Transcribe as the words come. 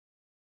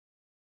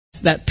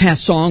that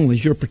past song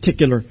was your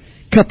particular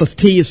cup of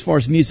tea as far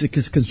as music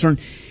is concerned,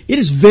 it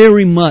is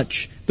very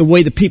much the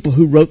way the people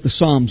who wrote the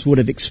Psalms would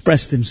have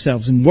expressed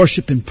themselves in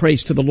worship and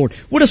praise to the Lord.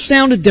 Would have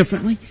sounded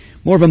differently,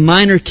 more of a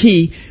minor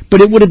key,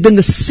 but it would have been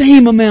the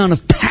same amount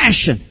of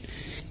passion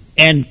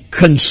and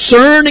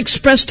concern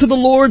expressed to the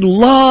Lord,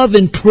 love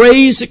and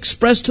praise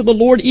expressed to the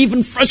Lord,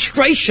 even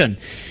frustration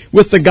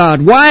with the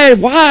God.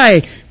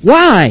 Why,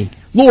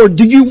 Lord,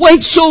 do you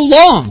wait so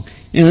long?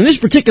 And in this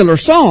particular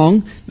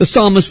song, the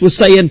psalmist was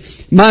saying,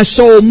 my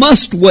soul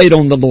must wait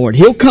on the Lord.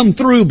 He'll come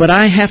through, but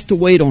I have to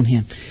wait on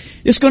Him.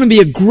 It's going to be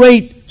a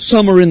great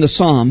summer in the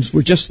Psalms.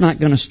 We're just not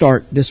going to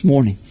start this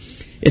morning.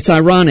 It's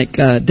ironic,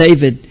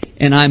 David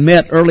and I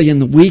met early in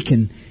the week,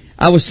 and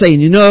I was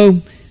saying,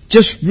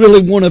 just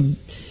really want to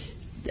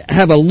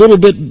have a little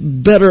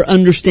bit better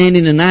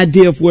understanding, an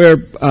idea of where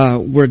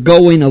we're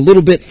going, a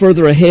little bit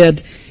further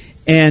ahead.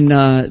 And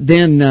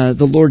then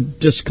the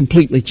Lord just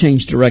completely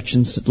changed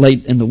directions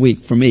late in the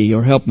week for me,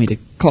 or helped me to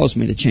cause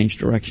me to change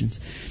directions.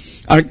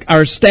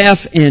 Our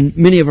staff and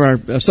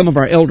some of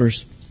our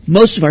elders,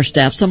 most of our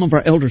staff, some of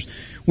our elders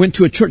went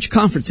to a church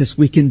conference this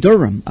week in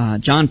Durham.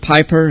 John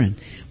Piper and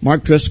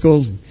Mark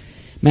Driscoll, and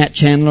Matt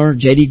Chandler,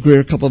 J.D. Greer,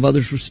 a couple of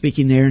others were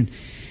speaking there.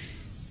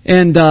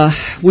 And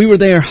we were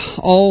there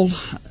all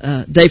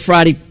day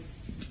Friday,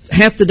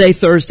 half the day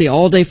Thursday,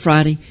 all day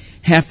Friday,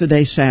 half the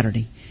day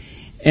Saturday.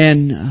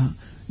 And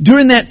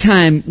during that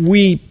time,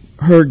 we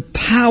heard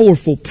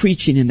powerful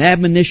preaching and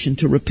admonition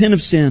to repent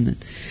of sin,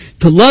 and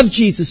to love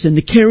Jesus, and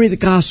to carry the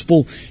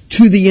gospel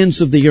to the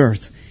ends of the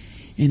earth.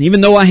 And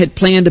even though I had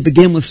planned to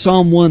begin with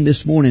Psalm 1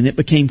 this morning, it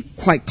became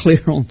quite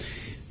clear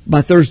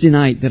by Thursday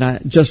night that I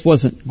just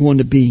wasn't going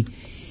to be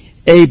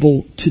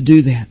able to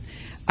do that.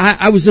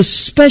 I was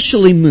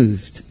especially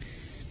moved,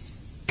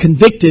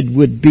 convicted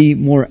would be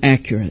more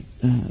accurate,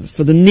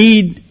 for the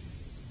need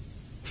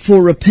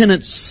for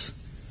repentance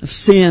of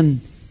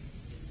sin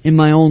in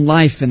my own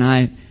life. And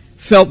I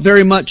felt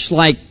very much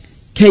like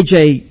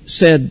KJ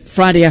said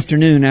Friday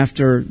afternoon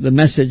after the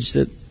message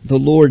that the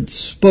Lord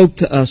spoke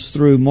to us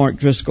through Mark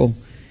Driscoll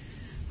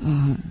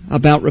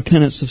about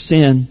repentance of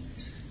sin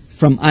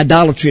from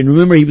idolatry. And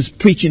remember, he was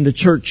preaching to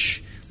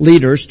church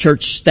leaders,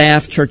 church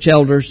staff, church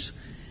elders.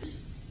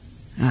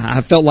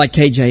 I felt like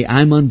KJ,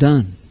 I'm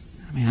undone.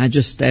 I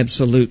just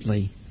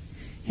absolutely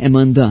am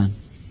undone.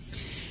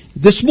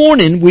 This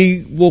morning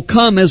we will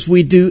come, as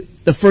we do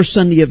the first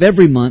Sunday of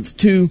every month,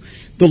 to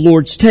the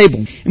Lord's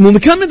table. And when we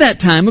come to that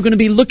time, we're going to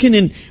be looking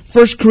in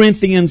 1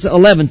 Corinthians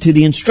 11 to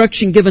the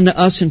instruction given to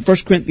us in 1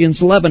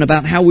 Corinthians 11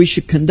 about how we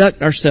should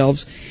conduct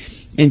ourselves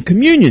in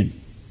communion.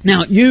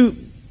 Now, you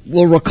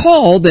will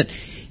recall that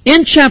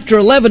in chapter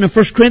 11 of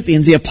 1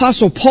 Corinthians, the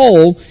Apostle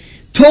Paul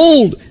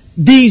told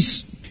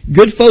these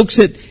good folks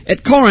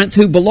at Corinth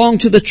who belong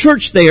to the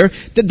church there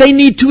that they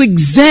need to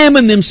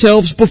examine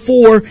themselves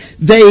before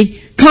they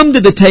come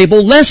to the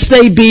table, lest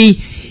they be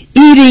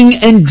eating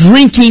and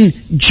drinking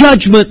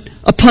judgment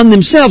upon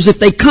themselves. If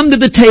they come to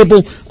the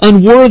table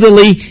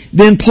unworthily,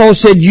 then Paul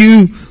said,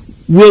 you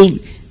will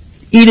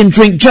eat and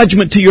drink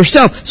judgment to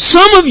yourself.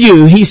 Some of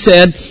you, he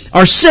said,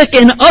 are sick,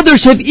 and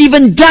others have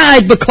even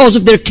died because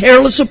of their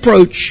careless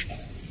approach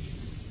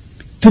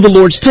to the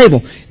Lord's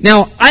table.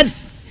 Now,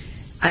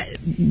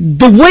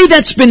 the way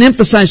that's been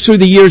emphasized through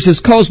the years has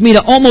caused me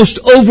to almost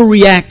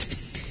overreact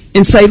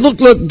and say, look,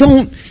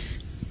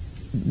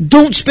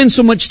 don't spend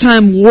so much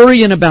time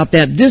worrying about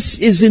that. This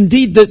is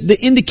indeed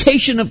the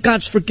indication of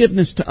God's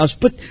forgiveness to us,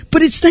 but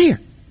it's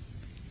there.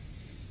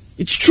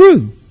 It's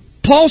true.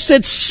 Paul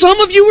said some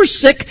of you are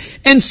sick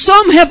and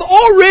some have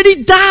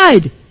already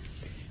died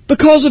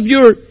because of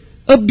your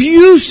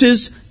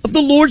abuses of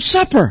the Lord's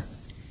Supper.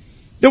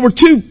 There were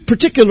two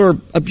particular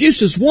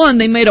abuses. One,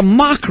 they made a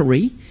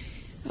mockery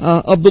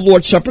of the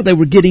Lord's Supper. They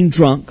were getting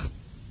drunk.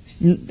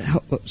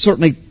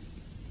 Certainly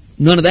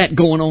none of that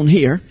going on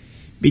here.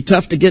 Be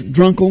tough to get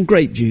drunk on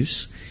grape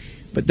juice.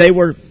 But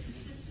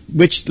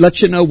which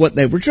lets you know what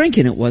they were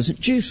drinking. It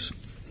wasn't juice.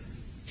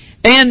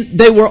 And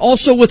they were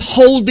also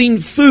withholding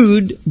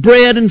food,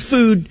 bread and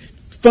food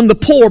from the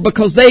poor,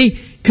 because they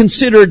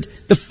considered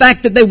the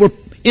fact that they were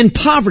in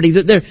poverty,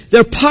 that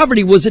their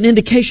poverty was an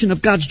indication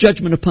of God's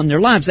judgment upon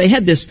their lives. They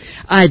had this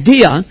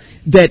idea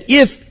that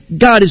if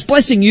God is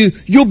blessing you,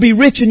 you'll be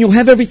rich and you'll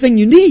have everything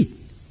you need.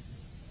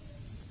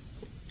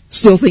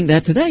 Still think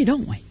that today,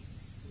 don't we?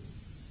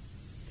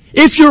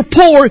 If you're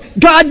poor,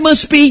 God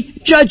must be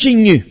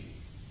judging you.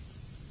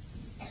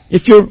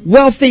 If you're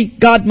wealthy,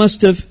 God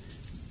must have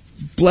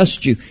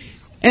blessed you.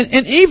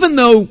 And even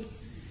though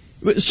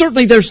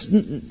certainly there's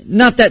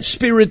not that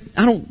spirit,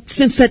 I don't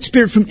sense that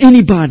spirit from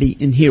anybody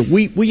in here.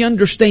 We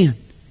understand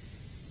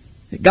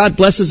that God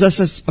blesses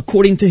us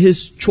according to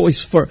His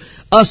choice for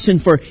us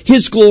and for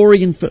His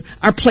glory and for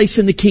our place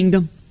in the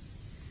kingdom.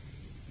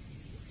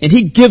 And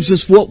He gives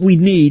us what we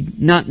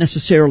need, not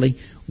necessarily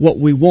what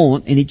we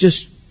want. And He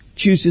just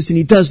chooses, and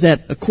He does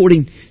that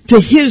according to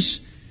His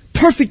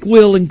perfect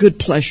will and good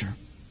pleasure.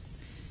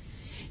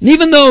 And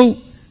even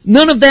though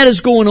none of that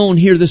is going on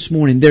here this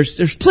morning,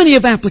 there's plenty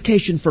of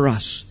application for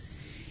us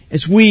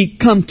as we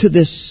come to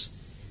this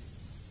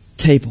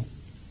table.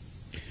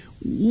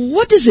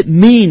 What does it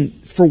mean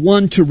for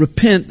one to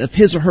repent of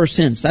his or her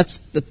sins? That's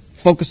the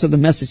focus of the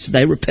message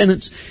today.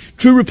 Repentance,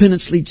 true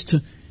repentance leads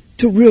to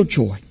real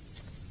joy.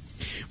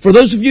 For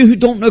those of you who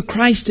don't know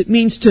Christ, it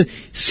means to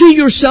see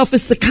yourself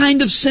as the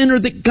kind of sinner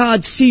that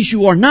God sees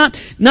you are. Not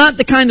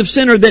the kind of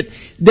sinner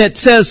that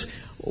says,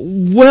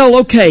 well,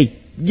 okay,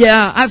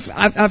 yeah,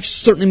 I've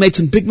certainly made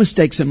some big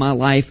mistakes in my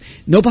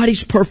life.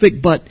 Nobody's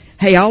perfect, but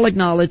hey, I'll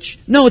acknowledge.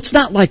 No, it's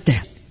not like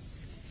that.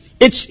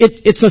 It's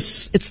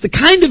the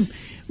kind of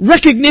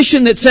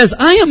recognition that says,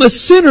 I am a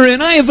sinner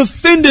and I have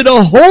offended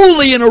a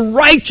holy and a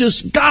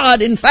righteous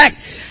God. In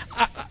fact,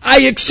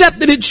 I accept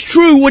that it's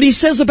true what He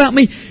says about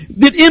me,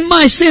 that in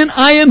my sin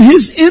I am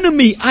His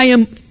enemy. I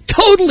am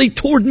totally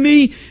toward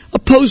me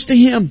opposed to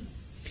Him.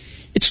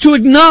 It's to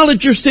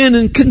acknowledge your sin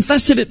and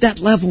confess it at that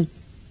level.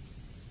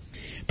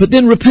 But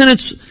then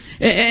repentance,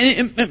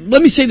 and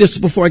let me say this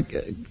before I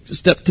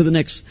step to the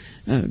next,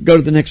 go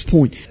to the next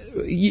point.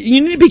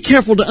 You need to be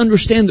careful to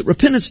understand that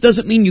repentance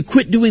doesn't mean you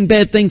quit doing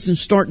bad things and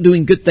start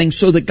doing good things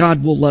so that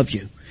God will love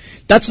you.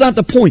 That's not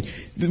the point.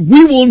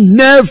 We will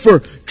never,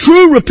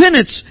 true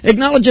repentance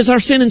acknowledges our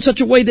sin in such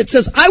a way that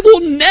says, I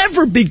will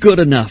never be good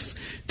enough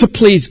to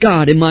please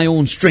God in my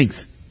own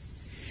strength.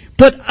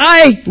 But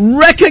I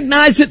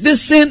recognize that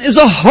this sin is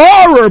a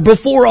horror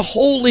before a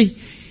holy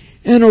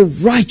and a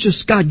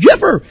righteous God. You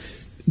ever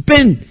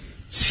been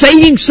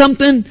saying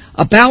something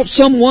about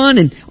someone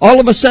and all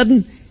of a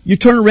sudden you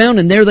turn around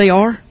and there they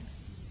are?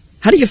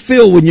 How do you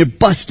feel when you're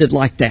busted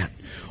like that?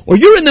 Or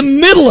you're in the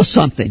middle of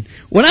something.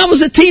 When I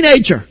was a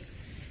teenager,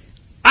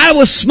 I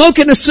was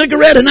smoking a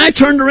cigarette and I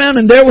turned around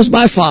and there was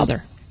my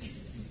father.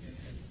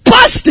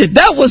 Busted!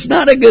 That was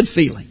not a good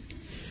feeling.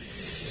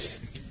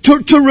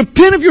 To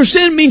repent of your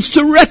sin means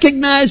to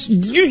recognize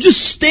you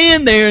just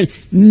stand there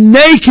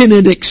naked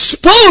and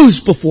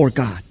exposed before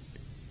God.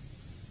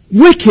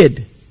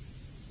 Wicked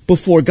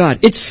before God.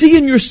 It's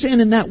seeing your sin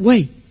in that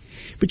way.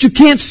 But you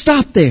can't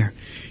stop there.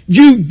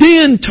 You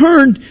then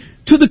turn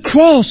to the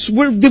cross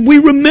where we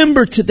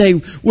remember today,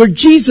 where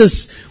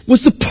Jesus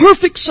was the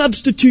perfect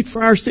substitute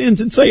for our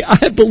sins, and say,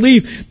 I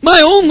believe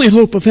my only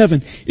hope of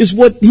heaven is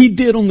what He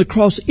did on the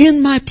cross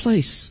in my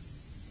place.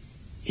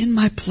 In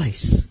my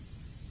place.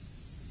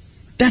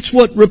 That's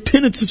what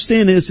repentance of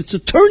sin is. It's a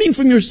turning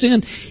from your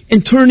sin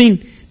and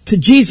turning to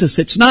Jesus.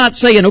 It's not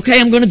saying, okay,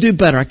 I'm going to do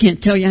better. I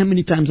can't tell you how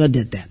many times I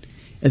did that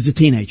as a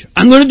teenager.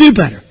 I'm going to do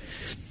better.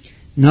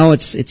 No,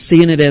 it's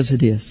seeing it as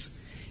it is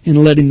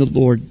and letting the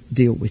Lord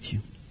deal with you.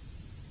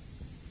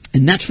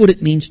 And that's what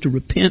it means to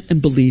repent and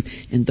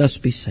believe and thus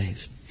be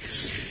saved.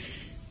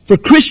 For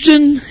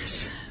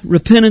Christians,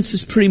 repentance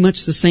is pretty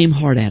much the same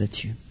heart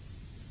attitude.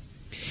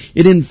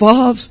 It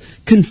involves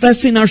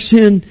confessing our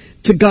sin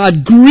to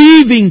God,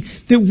 grieving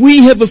that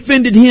we have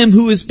offended Him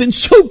who has been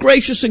so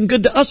gracious and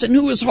good to us and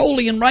who is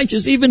holy and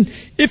righteous even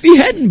if He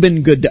hadn't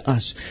been good to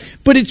us.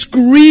 But it's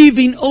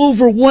grieving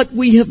over what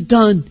we have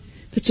done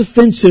that's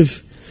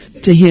offensive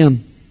to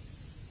Him.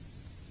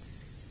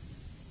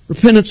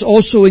 Repentance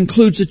also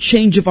includes a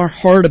change of our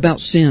heart about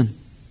sin.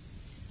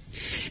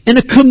 And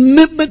a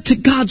commitment to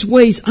God's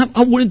ways.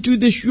 I want to do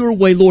this your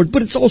way, Lord.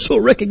 But it's also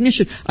a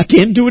recognition. I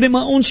can't do it in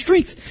my own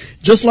strength.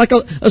 Just like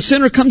a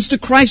sinner comes to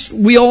Christ,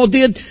 we all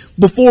did.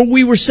 Before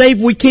we were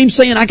saved, we came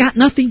saying, I got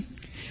nothing.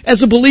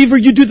 As a believer,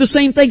 you do the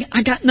same thing.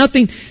 I got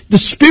nothing. The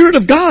Spirit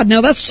of God,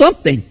 now that's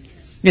something.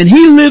 And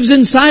He lives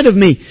inside of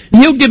me.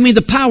 He'll give me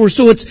the power.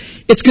 So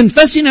it's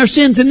confessing our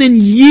sins and then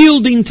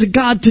yielding to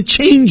God to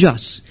change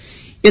us.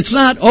 It's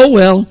not, oh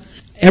well,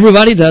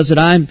 everybody does it.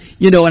 And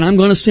I'm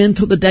going to sin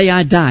till the day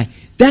I die.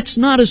 That's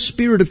not a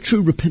spirit of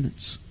true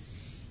repentance.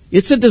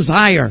 It's a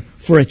desire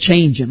for a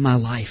change in my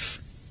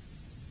life.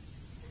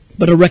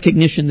 But a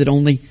recognition that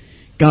only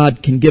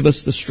God can give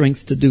us the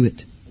strength to do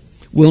it.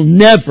 We'll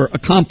never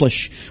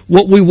accomplish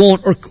what we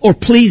want or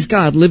please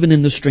God living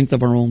in the strength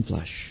of our own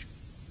flesh.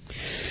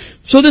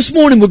 So this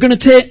morning we're going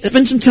to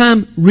spend some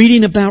time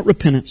reading about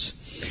repentance.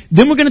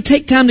 Then we're going to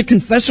take time to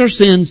confess our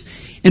sins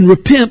and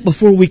repent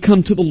before we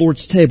come to the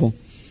Lord's table.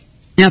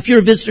 Now, if you're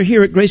a visitor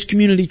here at Grace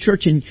Community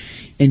Church and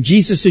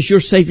Jesus is your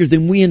Savior,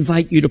 then we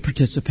invite you to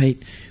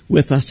participate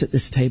with us at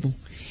this table.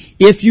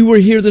 If you were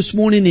here this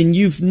morning and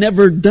you've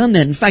never done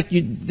that, in fact,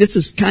 this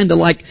is kind of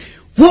like,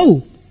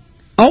 whoa!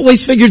 I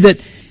always figured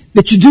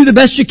that you do the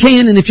best you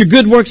can, and if your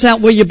good works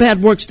outweigh your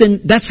bad works,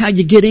 then that's how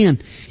you get in.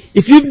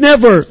 If you've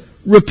never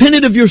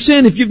repented of your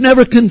sin, if you've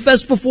never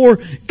confessed before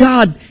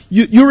God,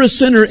 you're a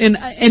sinner,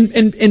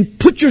 and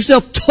put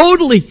yourself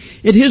totally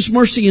at His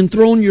mercy and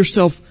thrown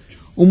yourself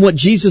on what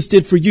Jesus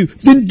did for you,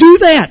 then do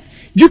that.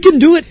 You can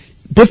do it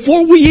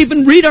before we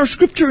even read our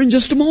scripture in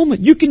just a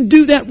moment. You can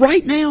do that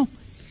right now.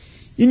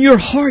 In your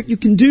heart, you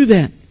can do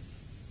that.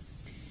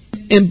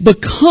 And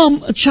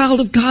become a child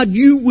of God.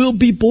 You will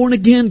be born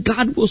again.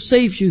 God will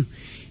save you.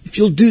 If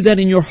you'll do that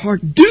in your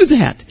heart, do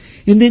that.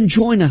 And then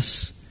join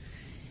us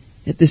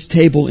at this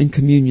table in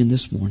communion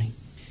this morning.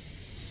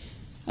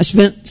 I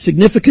spent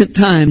significant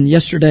time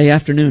yesterday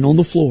afternoon on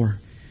the floor,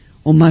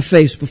 on my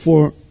face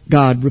before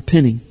God,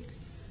 repenting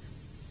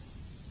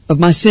of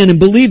my sin. And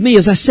believe me,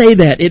 as I say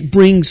that, it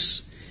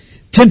brings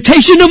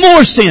temptation to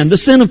more sin, the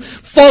sin of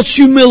false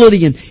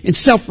humility and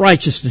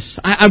self-righteousness.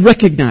 I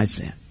recognize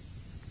that.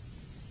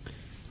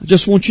 I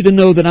just want you to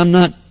know that I'm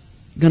not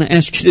going to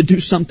ask you to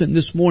do something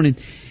this morning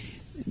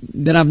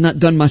that I've not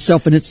done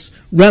myself. And it's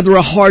rather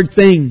a hard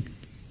thing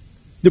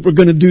that we're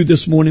going to do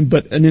this morning,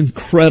 but an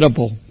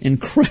incredible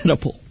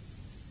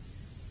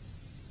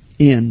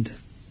end.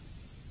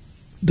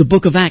 The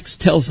book of Acts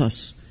tells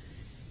us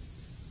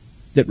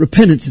that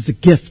repentance is a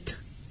gift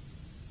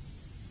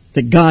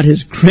that God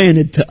has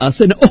granted to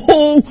us. And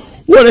oh,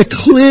 what a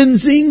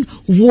cleansing,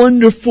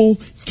 wonderful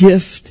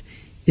gift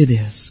it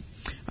is.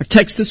 Our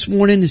text this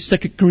morning is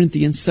 2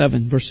 Corinthians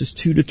 7, verses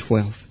 2 to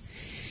 12.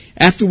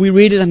 After we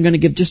read it, I'm going to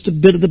give just a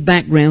bit of the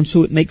background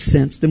so it makes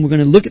sense. Then we're going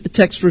to look at the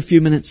text for a few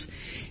minutes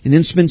and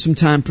then spend some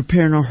time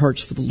preparing our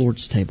hearts for the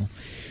Lord's table.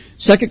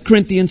 2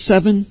 Corinthians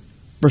 7,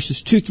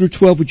 verses 2 through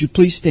 12. Would you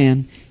please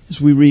stand as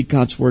we read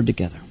God's Word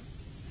together?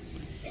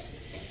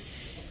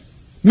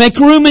 Make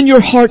room in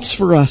your hearts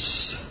for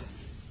us.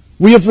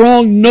 We have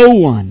wronged no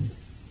one.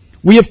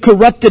 We have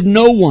corrupted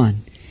no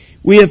one.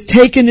 We have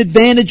taken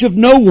advantage of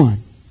no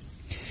one.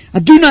 I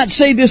do not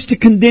say this to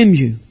condemn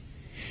you.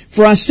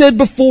 For I said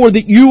before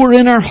that you were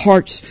in our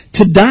hearts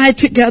to die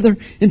together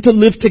and to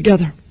live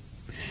together.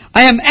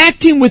 I am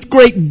acting with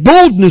great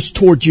boldness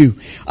toward you.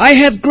 I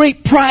have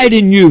great pride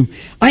in you.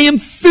 I am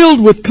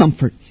filled with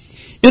comfort.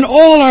 In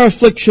all our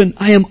affliction,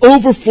 I am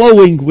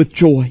overflowing with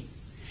joy.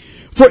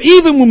 For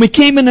even when we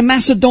came into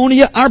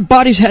Macedonia, our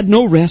bodies had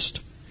no rest.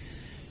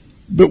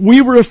 But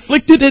we were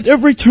afflicted at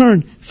every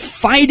turn,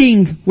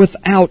 fighting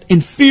without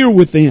and fear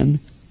within.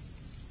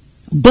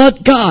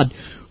 But God,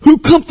 who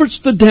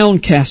comforts the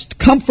downcast,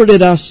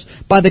 comforted us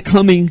by the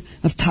coming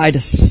of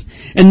Titus.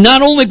 And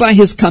not only by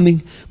his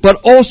coming, but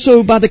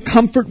also by the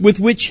comfort with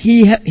which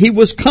he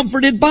was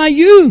comforted by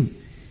you.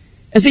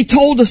 As he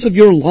told us of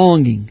your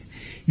longing,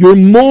 your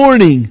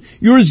mourning,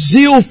 your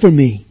zeal for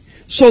me,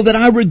 so that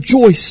I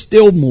rejoice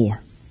still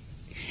more.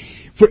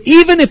 For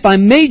even if I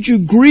made you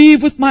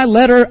grieve with my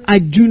letter, I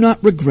do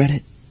not regret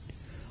it.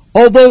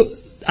 Although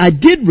I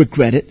did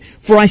regret it,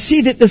 for I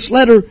see that this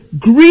letter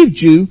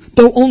grieved you,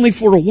 though only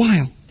for a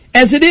while.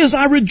 As it is,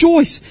 I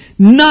rejoice,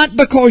 not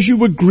because you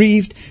were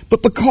grieved,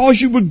 but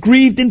because you were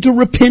grieved into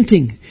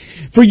repenting.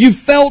 For you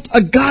felt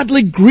a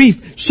godly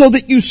grief, so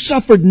that you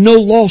suffered no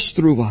loss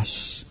through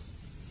us.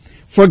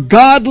 For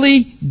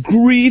godly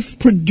grief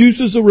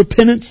produces a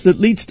repentance that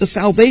leads to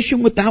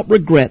salvation without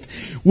regret,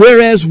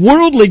 whereas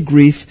worldly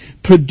grief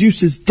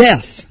produces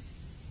death.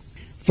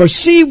 For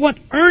see what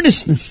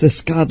earnestness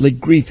this godly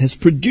grief has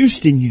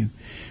produced in you,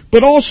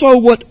 but also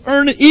what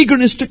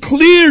eagerness to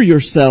clear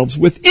yourselves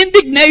with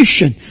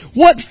indignation,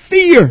 what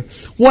fear,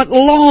 what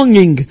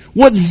longing,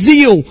 what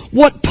zeal,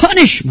 what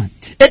punishment.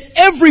 At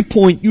every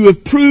point you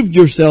have proved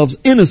yourselves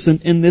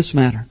innocent in this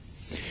matter.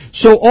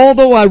 So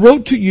although I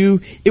wrote to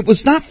you, it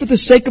was not for the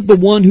sake of the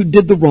one who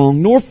did the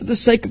wrong, nor for the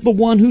sake of the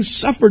one who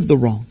suffered the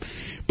wrong,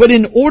 but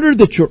in order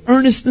that your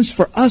earnestness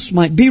for us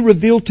might be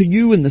revealed to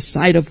you in the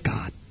sight of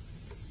God.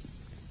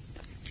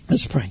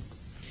 Let's pray.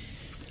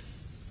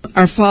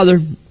 Our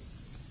Father,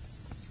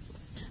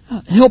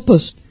 help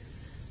us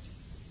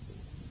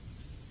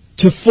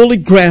to fully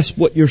grasp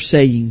what you're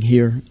saying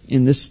here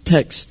in this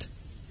text,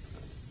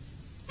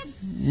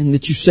 and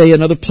that you say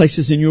in other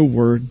places in your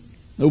Word.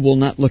 We'll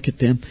not look at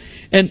them.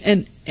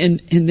 And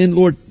then,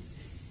 Lord,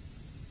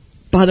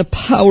 by the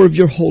power of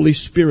your Holy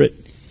Spirit,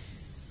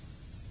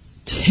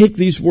 take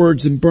these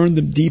words and burn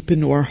them deep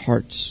into our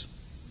hearts.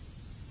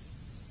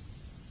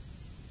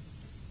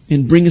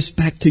 And bring us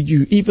back to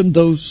you, even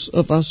those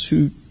of us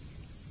who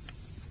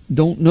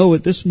don't know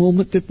at this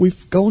moment that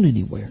we've gone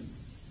anywhere.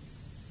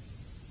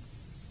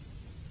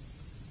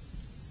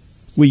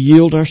 We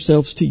yield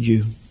ourselves to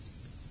you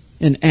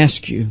and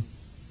ask you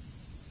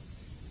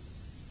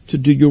to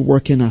do your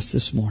work in us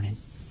this morning.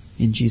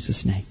 In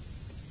Jesus' name,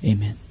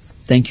 amen.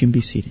 Thank you, and be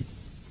seated.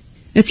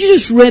 If you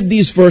just read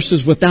these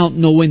verses without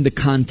knowing the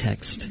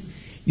context,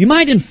 you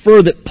might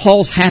infer that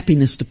Paul's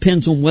happiness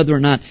depends on whether or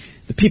not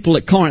the people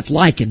at Corinth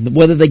like him,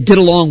 whether they get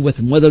along with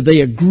him, whether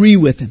they agree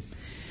with him.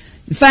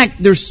 In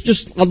fact, there's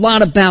just a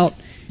lot about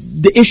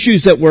the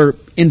issues that were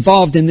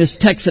involved in this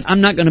text that I'm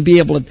not going to be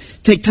able to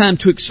take time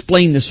to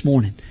explain this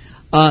morning.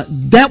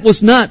 That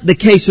was not the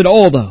case at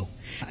all, though.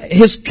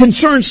 His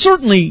concern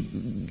certainly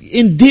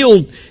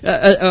involved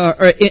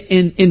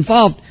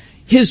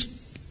his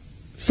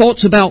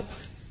thoughts about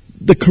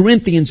the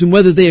Corinthians and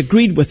whether they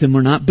agreed with him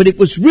or not, but it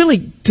was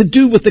really to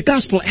do with the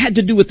gospel. It had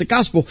to do with the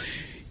gospel.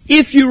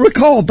 If you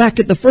recall, back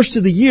at the first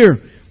of the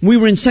year, we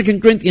were in 2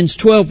 Corinthians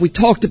 12, we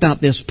talked about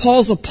this.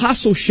 Paul's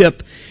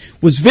apostleship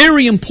was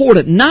very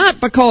important, not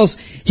because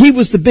he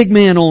was the big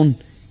man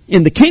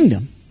in the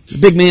kingdom, the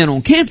big man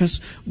on campus,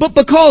 but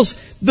because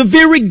the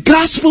very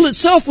gospel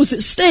itself was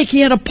at stake.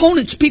 He had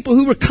opponents, people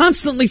who were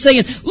constantly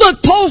saying,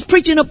 look, Paul's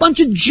preaching a bunch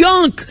of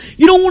junk.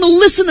 You don't want to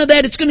listen to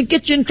that. It's going to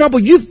get you in trouble.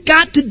 You've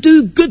got to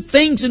do good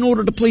things in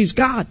order to please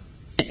God.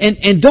 And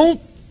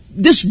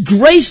this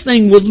grace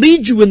thing will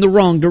lead you in the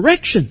wrong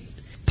direction.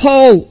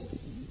 Paul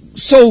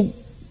so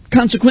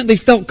consequently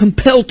felt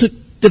compelled to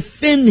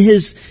defend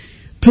his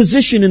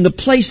position in the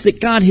place that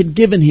God had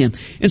given him.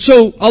 And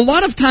so a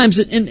lot of times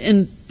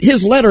in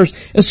his letters,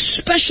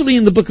 especially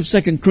in the book of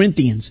 2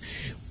 Corinthians,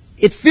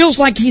 it feels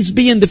like he's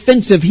being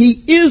defensive.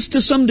 He is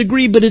to some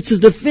degree, but it's a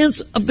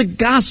defense of the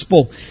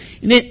gospel.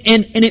 And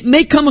it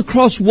may come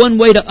across one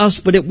way to us,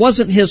 but it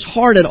wasn't his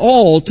heart at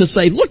all to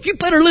say, look, you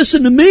better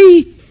listen to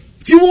me.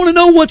 If you want to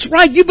know what's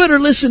right, you better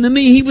listen to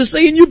me. He was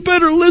saying, you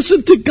better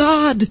listen to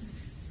God.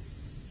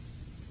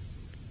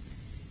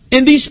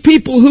 And these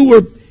people who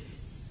were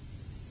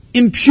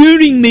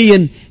imputing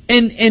me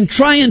and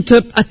trying to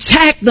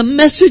attack the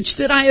message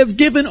that I have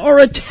given are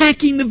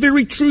attacking the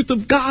very truth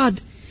of God.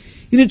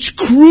 And it's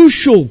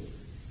crucial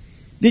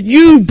that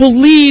you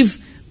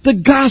believe the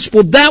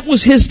gospel. That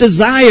was his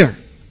desire.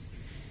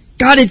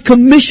 God had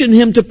commissioned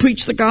him to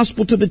preach the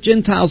gospel to the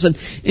Gentiles, and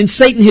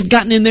Satan had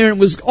gotten in there and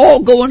was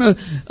all going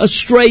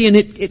astray, and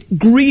it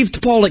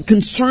grieved Paul. It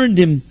concerned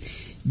him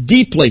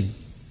deeply.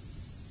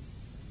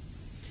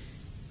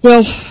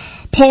 Well,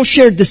 Paul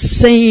shared the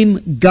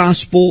same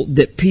gospel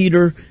that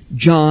Peter,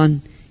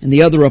 John, and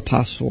the other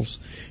apostles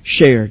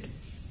shared.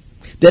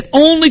 That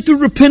only through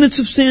repentance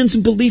of sins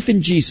and belief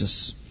in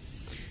Jesus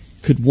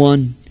could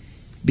one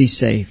be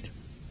saved.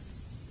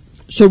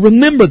 So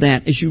remember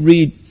that as you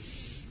read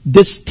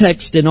this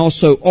text and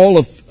also all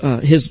of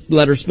his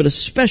letters, but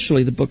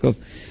especially the book of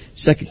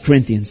 2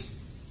 Corinthians.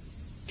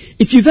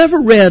 If you've ever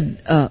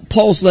read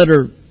Paul's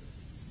letter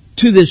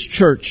to this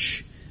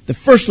church, the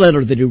first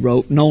letter that he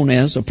wrote, known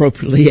as,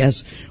 appropriately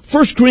as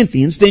 1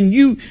 Corinthians, then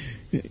you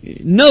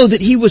know that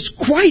he was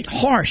quite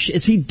harsh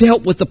as he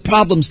dealt with the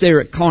problems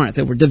there at Corinth.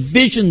 There were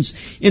divisions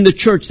in the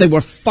church. They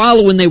were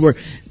following, they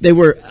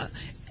were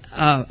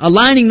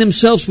aligning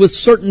themselves with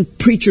certain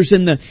preachers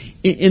in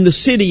the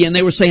city, and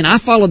they were saying, I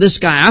follow this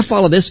guy, I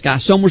follow this guy.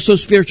 Some were so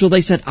spiritual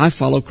they said, I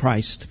follow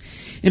Christ.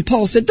 And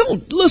Paul said,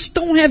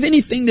 don't have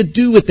anything to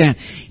do with that.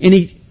 And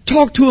he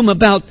talked to him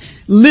about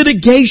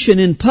litigation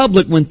in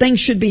public when things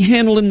should be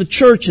handled in the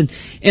church,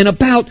 and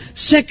about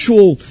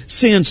sexual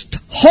sins,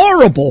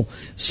 horrible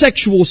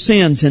sexual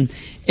sins, and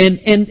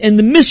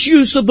the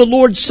misuse of the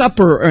Lord's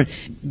Supper, or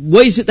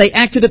ways that they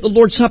acted at the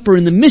Lord's Supper,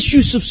 and the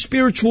misuse of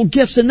spiritual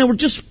gifts. And there were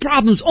just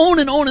problems on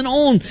and on and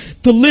on.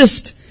 The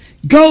list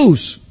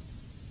goes.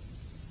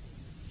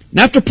 And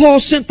after Paul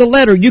sent the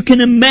letter, you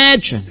can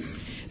imagine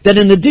that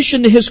in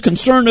addition to his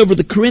concern over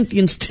the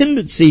Corinthians'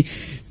 tendency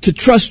to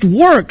trust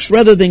works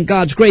rather than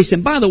God's grace,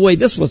 and by the way,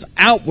 this was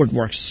outward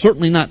works,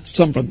 certainly not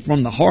some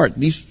from the heart,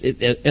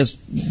 as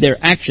their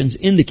actions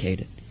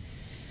indicated.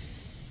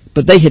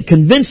 But they had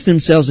convinced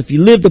themselves if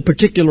you lived a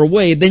particular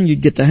way, then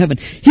you'd get to heaven.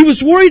 He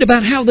was worried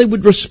about how they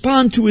would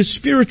respond to his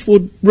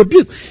spiritual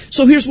rebuke.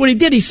 So here's what he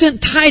did. He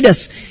sent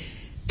Titus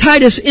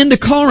into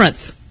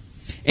Corinth.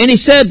 And he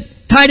said,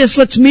 Titus,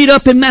 let's meet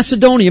up in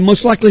Macedonia,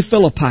 most likely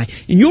Philippi.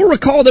 And you'll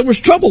recall there was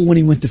trouble when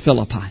he went to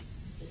Philippi.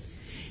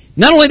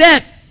 Not only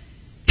that,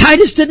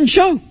 Titus didn't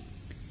show.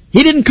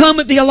 He didn't come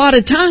at the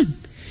allotted time.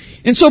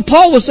 And so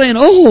Paul was saying,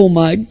 oh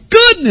my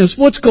goodness,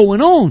 what's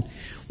going on?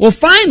 Well,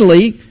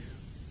 finally,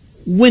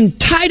 when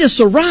Titus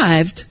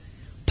arrived,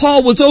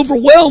 Paul was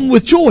overwhelmed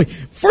with joy.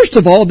 First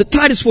of all, that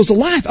Titus was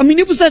alive. I mean,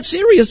 it was that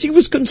serious. He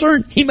was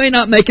concerned he may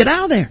not make it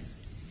out of there.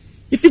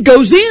 If he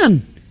goes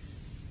in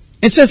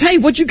and says, hey,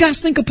 what'd you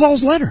guys think of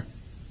Paul's letter?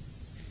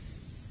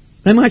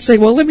 They might say,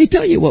 well, let me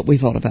tell you what we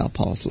thought about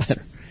Paul's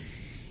letter.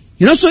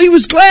 So he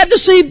was glad to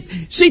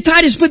see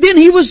Titus, but then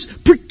he was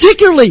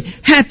particularly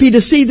happy to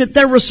see that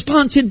their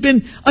response had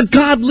been a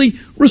godly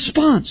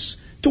response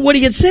to what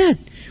he had said.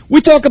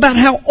 We talk about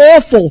how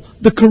awful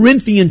the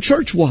Corinthian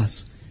church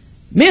was.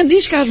 Man,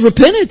 these guys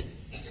repented.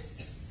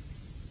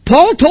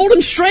 Paul told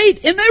them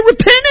straight, and they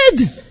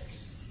repented.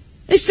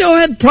 They still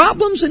had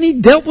problems, and he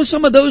dealt with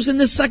some of those in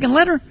this second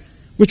letter,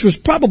 which was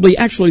probably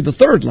actually the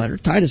third letter.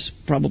 Titus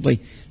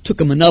probably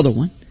took him another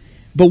one.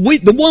 But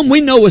the one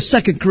we know is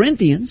 2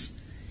 Corinthians.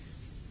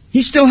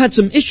 He still had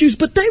some issues,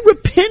 but they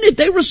repented.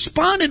 They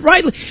responded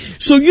rightly.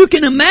 So you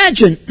can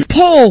imagine,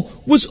 Paul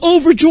was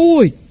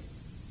overjoyed.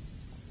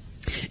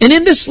 And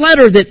in this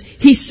letter that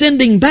he's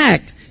sending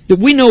back, that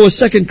we know as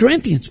 2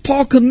 Corinthians,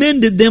 Paul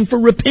commended them for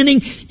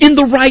repenting in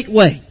the right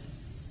way.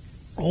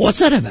 What's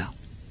that about?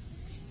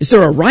 Is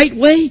there a right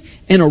way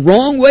and a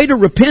wrong way to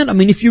repent? I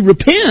mean, if you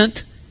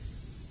repent,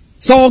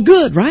 it's all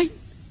good, right?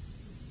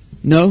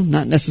 No,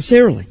 not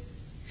necessarily.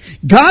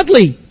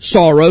 Godly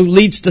sorrow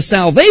leads to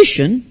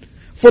salvation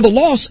for the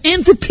lost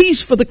and for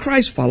peace for the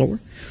Christ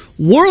follower.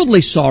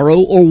 Worldly sorrow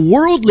or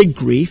worldly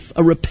grief,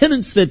 a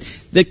repentance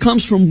that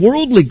comes from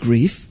worldly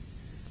grief,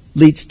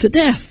 leads to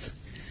death.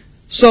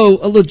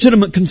 So a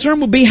legitimate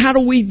concern would be, how do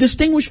we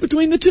distinguish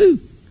between the two?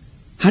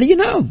 How do you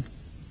know?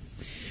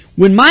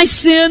 When my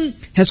sin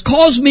has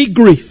caused me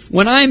grief,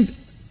 when I'm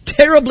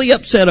terribly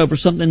upset over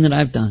something that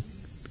I've done,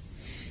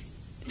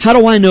 how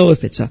do I know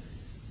if it's a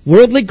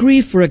worldly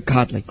grief or a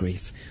godly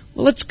grief?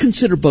 Well, let's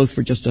consider both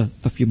for just a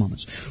few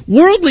moments.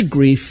 Worldly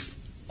grief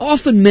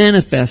often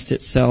manifests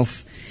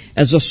itself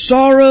as a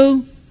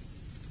sorrow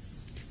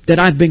that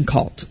I've been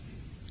caught.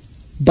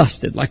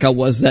 busted like I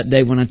was that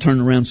day when I turned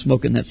around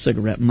smoking that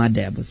cigarette and my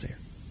dad was there.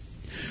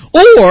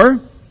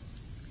 Or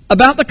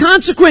about the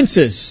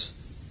consequences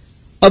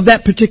of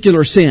that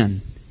particular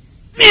sin.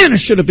 Man, I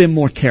should have been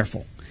more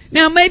careful.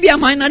 Now, maybe I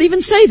might not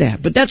even say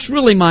that, but that's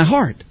really my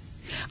heart.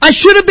 I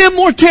should have been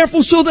more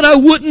careful so that I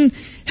wouldn't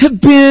have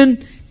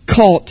been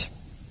caught.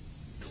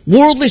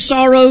 Worldly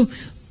sorrow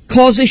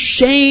causes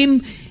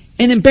shame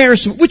and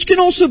embarrassment, which can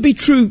also be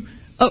true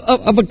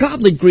of a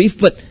godly grief,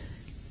 but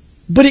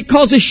it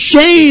causes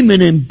shame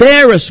and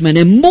embarrassment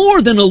and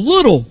more than a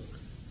little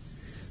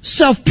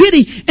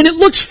self-pity, and it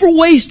looks for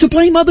ways to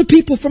blame other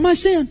people for my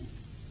sin.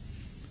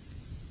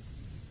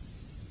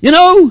 You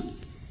know,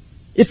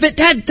 if it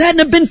hadn't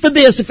have been for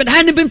this, if it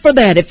hadn't have been for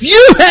that, if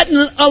you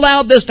hadn't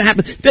allowed this to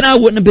happen, then I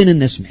wouldn't have been in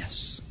this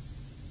mess.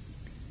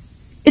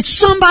 It's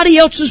somebody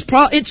else's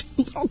problem. It's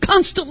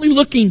constantly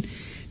looking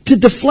to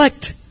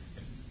deflect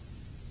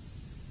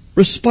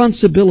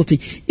responsibility.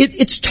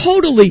 It's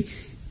totally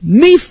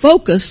me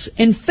focus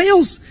and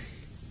fails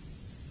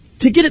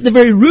to get at the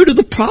very root of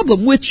the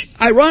problem, which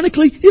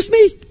ironically is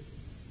me.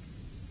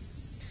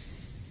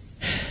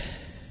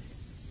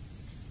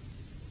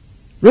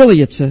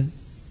 Really, it's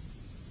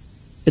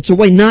a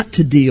way not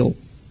to deal.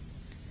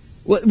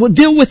 Well,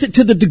 deal with it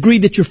to the degree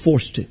that you're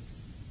forced to.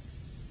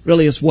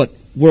 Really is what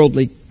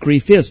worldly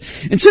grief is.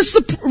 And since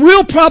the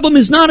real problem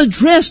is not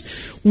addressed,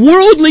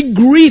 worldly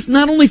grief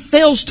not only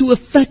fails to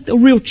affect a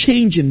real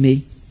change in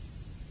me,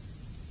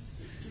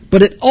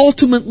 but it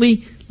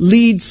ultimately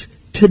leads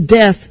to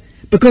death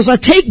because I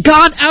take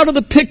God out of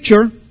the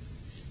picture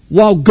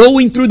while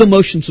going through the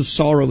motions of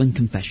sorrow and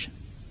confession.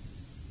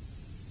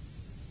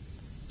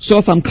 So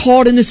if I'm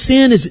caught in a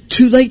sin, is it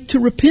too late to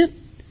repent?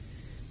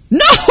 No!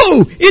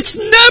 It's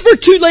never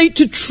too late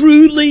to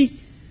truly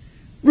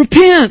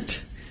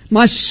repent.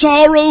 My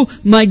sorrow,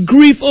 my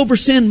grief over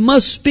sin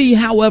must be,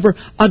 however,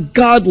 a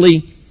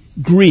godly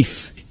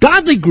grief.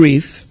 Godly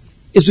grief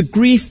is a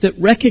grief that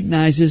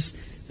recognizes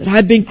that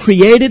I've been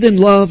created and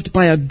loved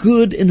by a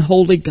good and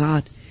holy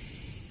God,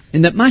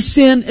 and that my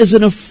sin is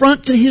an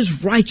affront to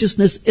His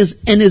righteousness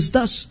and is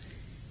thus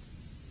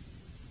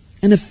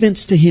an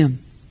offense to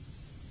Him.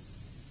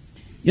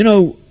 You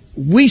know,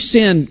 we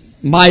sin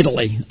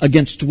mightily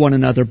against one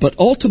another, but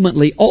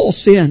ultimately all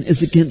sin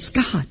is against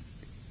God.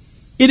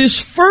 It is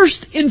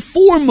first and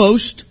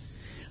foremost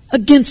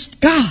against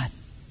God.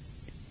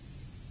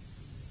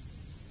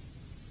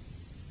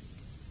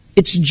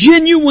 It's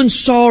genuine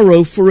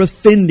sorrow for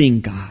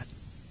offending God.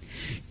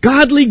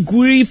 Godly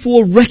grief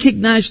will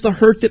recognize the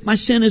hurt that my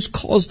sin has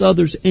caused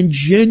others and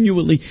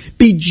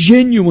be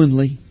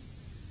genuinely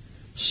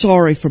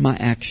sorry for my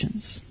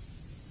actions.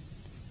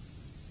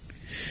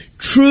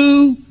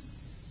 True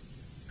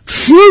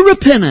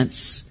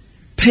repentance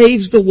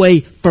paves the way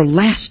for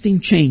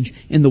lasting change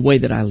in the way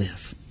that I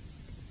live.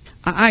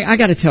 I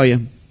got to tell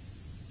you,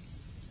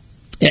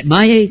 at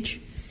my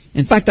age,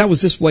 in fact, I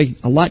was this way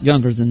a lot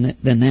younger than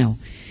now.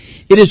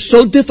 It is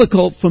so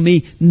difficult for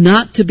me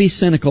not to be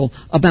cynical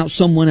about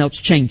someone else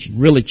changing,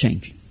 really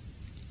changing.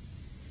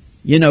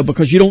 You know,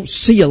 because you don't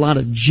see a lot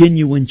of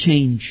genuine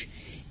change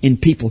in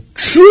people.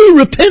 True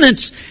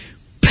repentance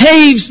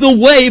paves the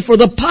way for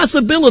the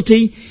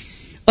possibility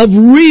of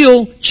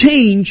real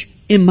change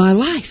in my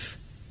life.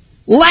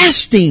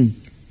 Lasting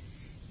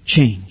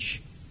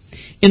change.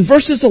 In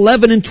verses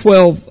 11 and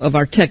 12 of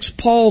our text,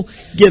 Paul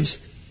gives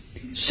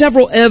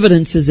several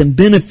evidences and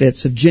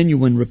benefits of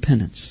genuine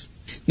repentance.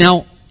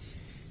 Now,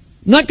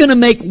 I'm not going to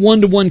make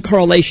one-to-one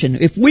correlation.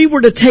 If we were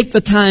to take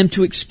the time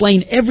to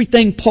explain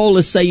everything Paul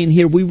is saying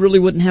here, we really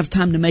wouldn't have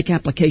time to make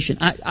application.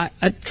 I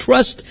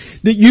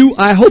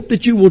hope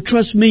that you will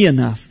trust me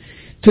enough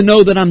to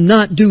know that I'm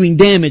not doing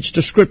damage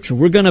to Scripture.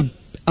 We're going to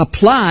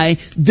apply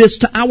this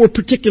to our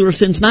particular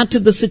sins, not to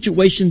the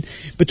situation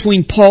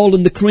between Paul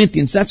and the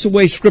Corinthians. That's the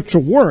way Scripture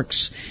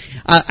works.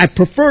 I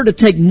prefer to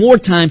take more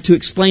time to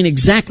explain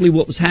exactly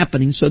what was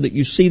happening so that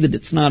you see that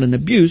it's not an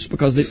abuse,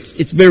 because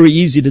it's very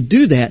easy to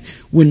do that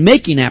when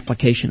making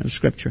application of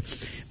Scripture.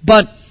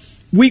 But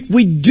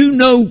we do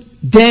no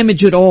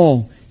damage at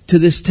all to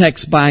this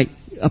text by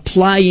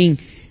applying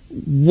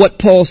what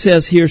Paul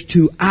says here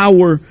to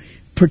our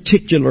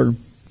particular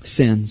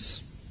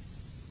sins.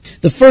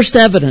 The first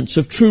evidence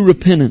of true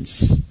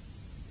repentance.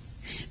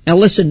 Now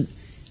listen,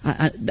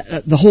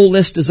 the whole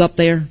list is up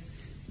there.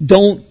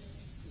 Don't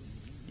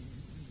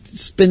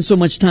spend so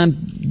much time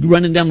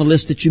running down the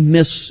list that you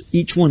miss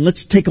each one.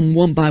 Let's take them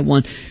one by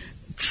one.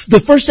 The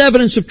first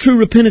evidence of true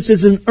repentance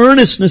is an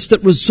earnestness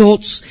that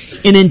results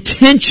in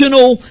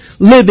intentional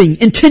living.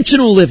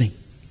 Intentional living.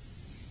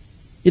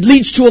 It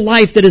leads to a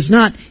life that is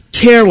not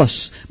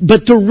careless,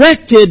 but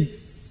directed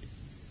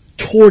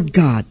toward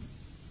God.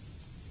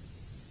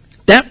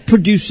 That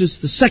produces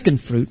the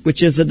second fruit,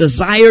 which is a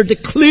desire to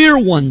clear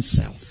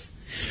oneself.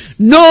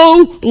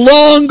 No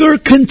longer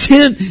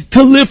content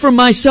to live for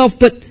myself,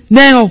 but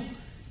now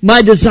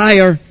my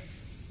desire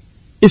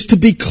is to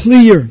be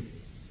clear,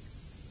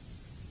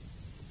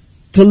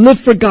 to live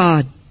for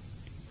God,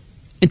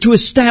 and to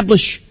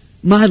establish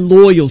my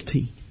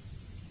loyalty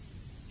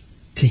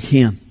to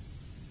Him.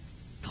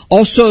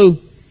 Also,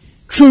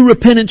 True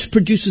repentance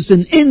produces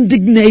an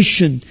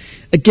indignation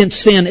against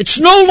sin. It's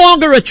no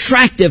longer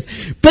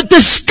attractive, but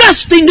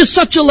disgusting to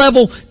such a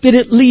level that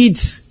it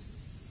leads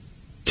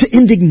to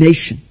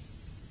indignation.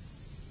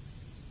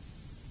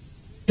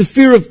 The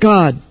fear of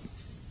God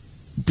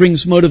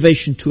brings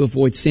motivation to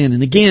avoid sin.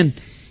 And again,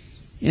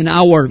 in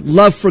our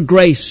love for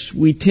grace,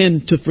 we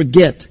tend to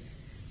forget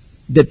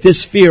that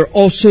this fear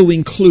also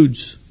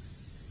includes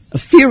a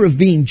fear of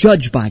being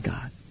judged by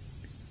God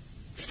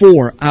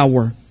for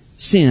our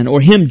sin, or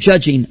Him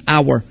judging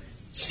our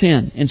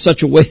sin in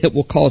such a way that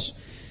will cause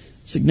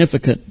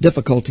significant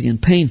difficulty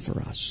and pain for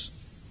us.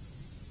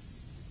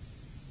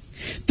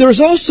 There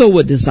is also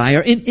a desire,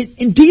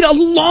 indeed a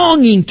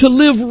longing, to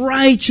live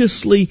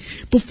righteously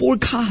before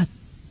God. I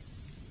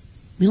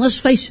mean, let's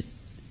face it.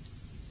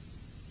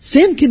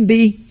 Sin can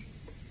be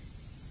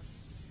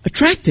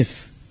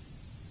attractive.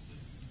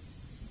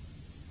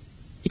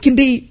 It can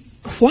be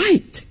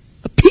quite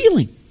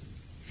appealing.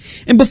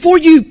 And before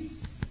you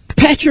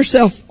pat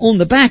yourself on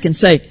the back and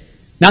say,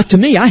 "Not to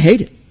me, I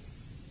hate it.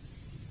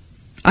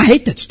 I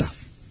hate that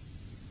stuff.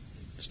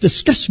 It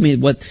disgusts me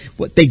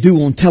what they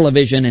do on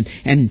television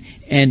and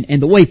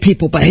the way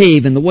people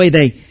behave and the way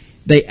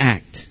they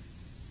act."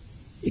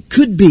 It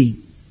could be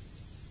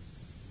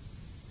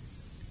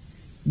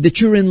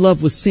that you're in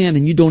love with sin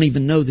and you don't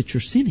even know that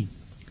you're sinning.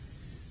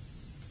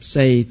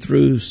 Say,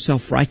 through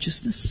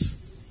self-righteousness.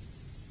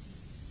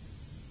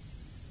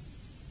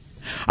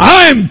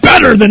 I'm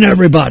better than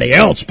everybody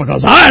else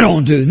because I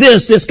don't do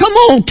this. Come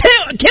on,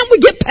 can't we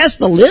get past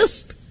the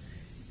list?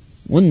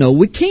 Well, no,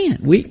 we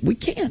can't. We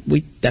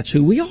can't. That's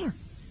who we are.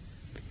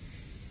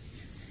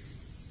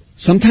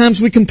 Sometimes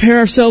we compare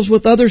ourselves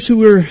with others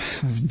who are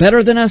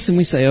better than us and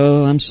we say,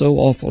 "Oh, I'm so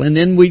awful." And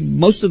then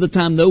most of the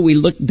time though, we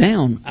look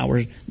down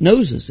our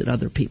noses at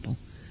other people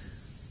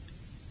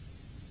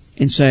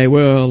and say,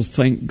 "Well,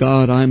 thank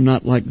God I'm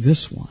not like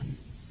this one."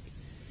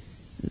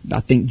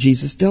 I think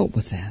Jesus dealt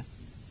with that.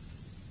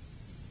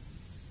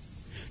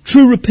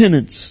 True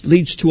repentance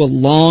leads to a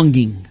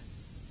longing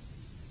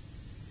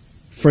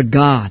for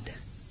God.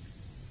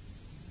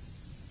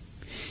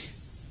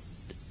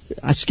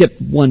 I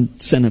skipped one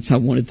sentence I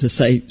wanted to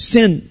say.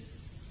 Sin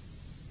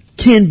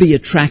can be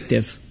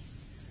attractive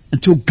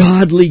until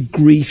godly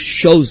grief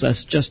shows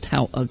us just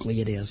how ugly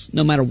it is,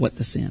 no matter what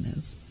the sin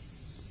is.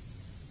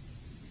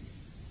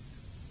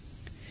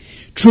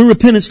 True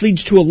repentance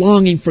leads to a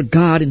longing for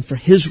God and for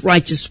His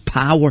righteous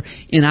power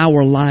in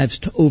our lives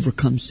to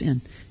overcome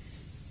sin.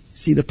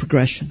 See the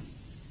progression?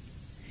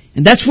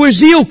 And that's where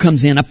zeal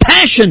comes in, a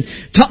passion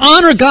to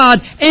honor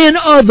God and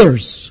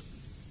others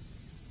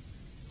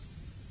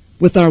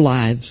with our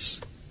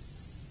lives.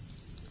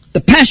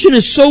 The passion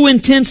is so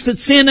intense that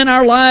sin in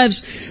our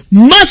lives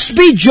must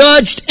be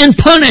judged and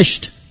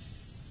punished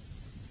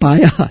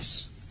by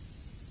us.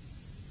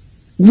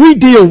 We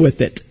deal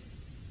with it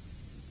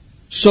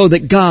so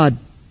that God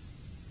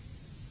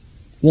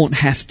won't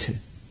have to.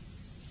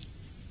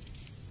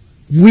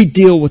 We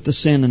deal with the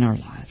sin in our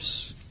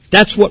lives.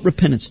 That's what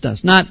repentance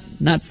does. Not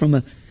from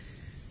an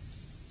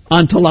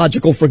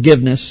ontological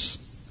forgiveness.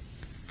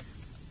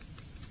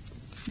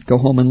 Go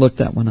home and look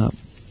that one up.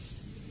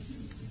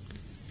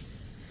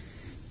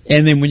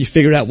 And then when you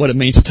figure out what it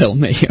means, tell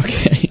me,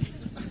 okay?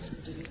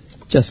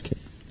 Just kidding.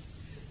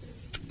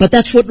 But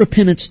that's what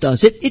repentance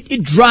does.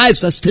 It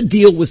drives us to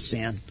deal with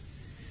sin.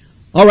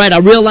 All right, I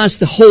realize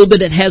the hold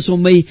that it has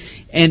on me,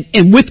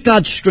 and with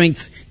God's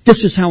strength,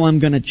 this is how I'm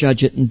going to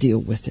judge it and deal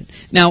with it.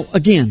 Now,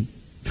 again,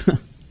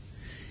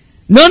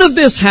 none of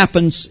this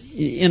happens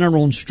in our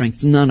own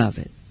strength. None of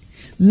it.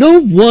 No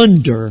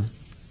wonder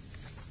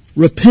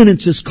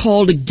repentance is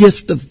called a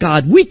gift of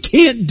God. We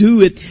can't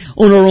do it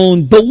on our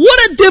own. But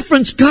what a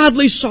difference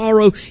godly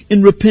sorrow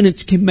and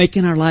repentance can make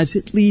in our lives.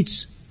 It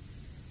leads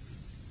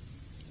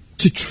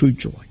to true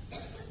joy.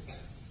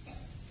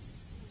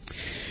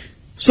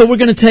 So we're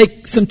going to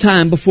take some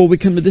time before we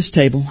come to this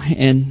table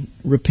and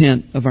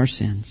repent of our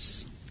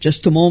sins.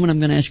 Just a moment, I'm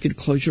going to ask you to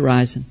close your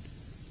eyes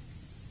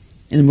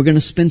and we're going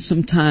to spend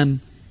some time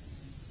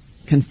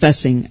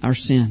confessing our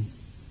sin.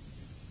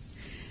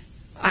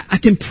 I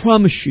can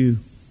promise you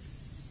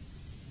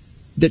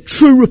that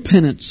true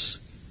repentance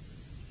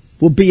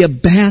will be a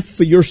bath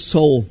for your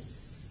soul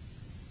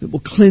that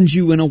will cleanse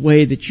you in a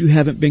way that you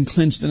haven't been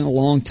cleansed in a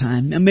long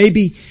time. Now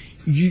maybe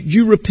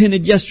you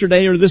repented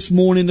yesterday or this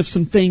morning of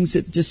some things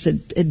that just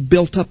had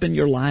built up in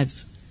your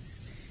lives.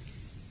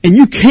 And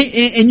you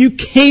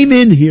came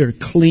in here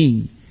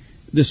clean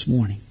this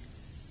morning.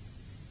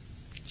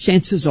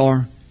 Chances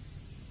are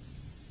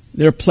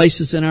there are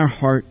places in our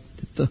heart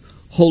that the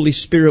Holy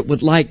Spirit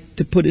would like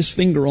to put His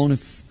finger on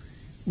if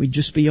we'd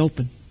just be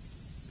open.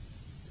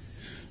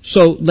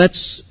 So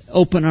let's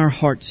open our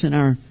hearts and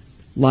our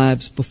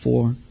lives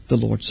before the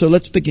Lord. So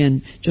let's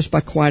begin just by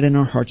quieting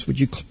our hearts.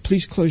 Would you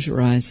please close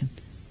your eyes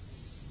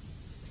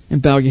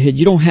and bow your head?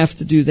 You don't have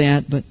to do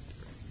that, but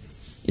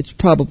it's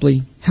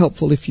probably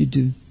helpful if you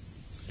do.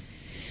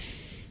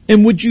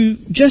 And would you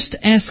just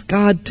ask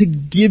God to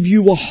give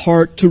you a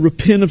heart to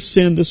repent of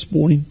sin this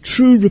morning?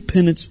 True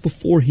repentance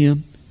before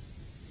Him.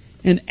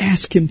 and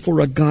ask Him for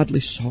a godly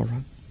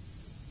sorrow.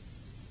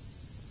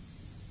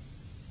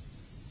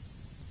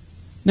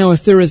 Now,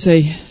 if there is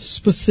a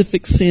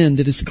specific sin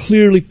that is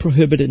clearly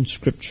prohibited in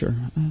Scripture,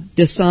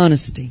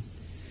 dishonesty,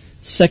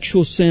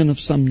 sexual sin of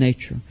some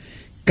nature,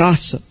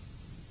 gossip,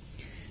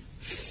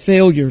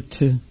 failure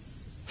to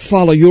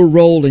follow your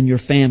role in your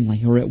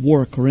family or at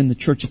work or in the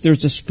church, if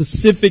there's a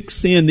specific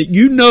sin that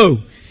you know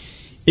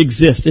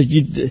exists,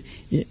 that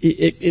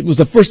it was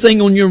the first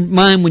thing on your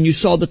mind when you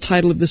saw the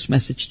title of this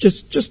message,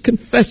 just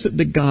confess it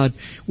to God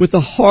with a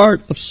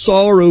heart of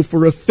sorrow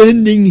for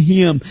offending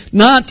Him,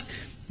 not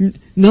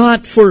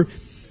for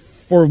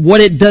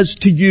what it does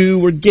to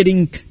you or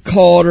getting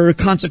caught or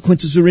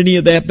consequences or any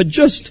of that, but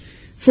just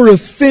for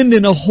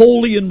offending a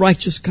holy and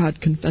righteous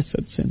God. Confess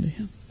that sin to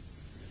Him.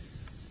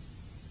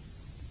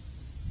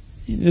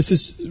 And this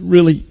is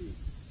really,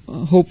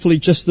 hopefully,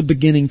 just the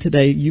beginning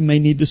today. You may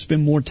need to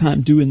spend more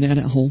time doing that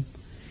at home.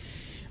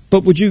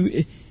 But would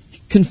you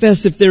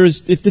confess, if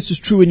this is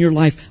true in your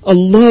life, a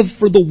love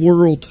for the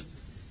world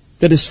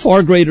that is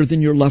far greater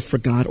than your love for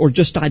God, or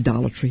just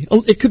idolatry?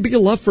 It could be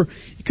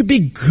it could be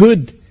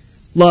good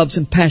loves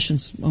and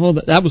passions. Oh,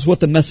 that was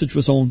what the message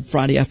was on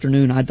Friday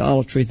afternoon,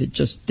 idolatry that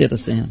just did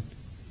us in.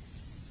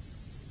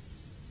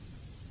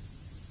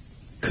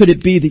 Could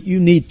it be that you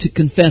need to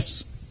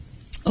confess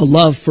a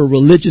love for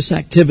religious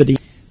activity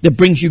that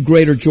brings you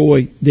greater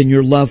joy than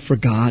your love for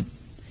God?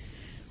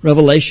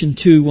 Revelation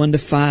 2,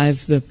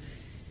 1-5, the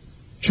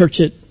church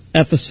at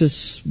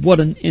Ephesus, what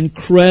an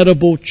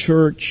incredible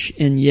church,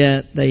 and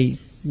yet they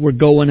were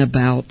going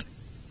about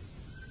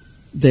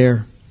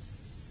their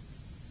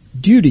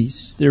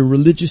duties, their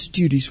religious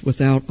duties,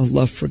 without a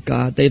love for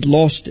God. They'd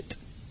lost it.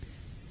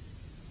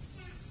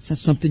 Is that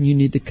something you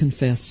need to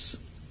confess?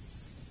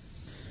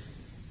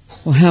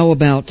 Well, how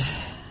about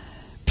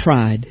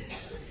pride?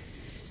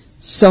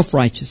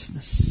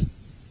 Self-righteousness.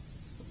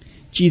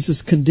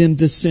 Jesus condemned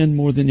this sin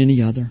more than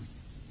any other.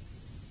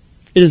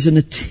 It is an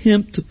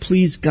attempt to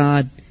please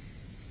God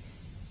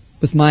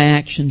with my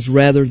actions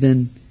rather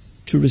than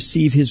to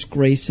receive His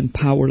grace and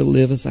power to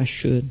live as I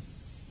should.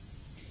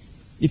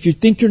 If you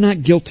think you're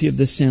not guilty of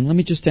this sin, let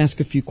me just ask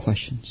a few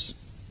questions.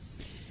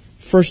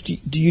 First,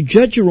 do you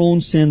judge your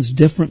own sins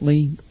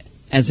differently,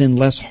 as in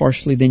less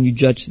harshly than you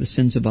judge the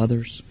sins of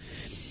others?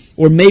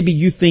 Or maybe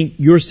you think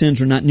your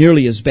sins are not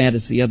nearly as bad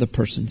as the other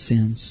person's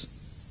sins.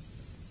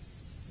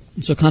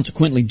 And so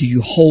consequently, do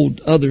you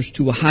hold others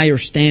to a higher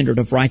standard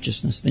of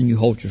righteousness than you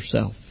hold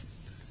yourself?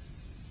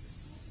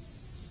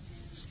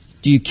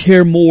 Do you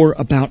care more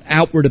about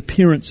outward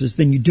appearances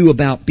than you do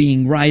about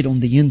being right on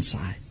the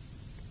inside?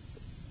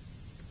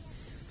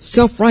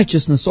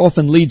 Self-righteousness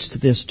often leads to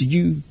this. Do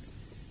you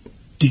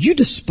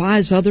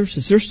despise others?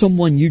 Is there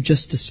someone you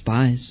just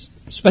despise?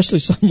 Especially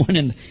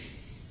someone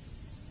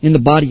in the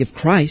body of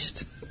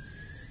Christ.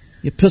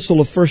 The epistle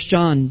of 1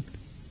 John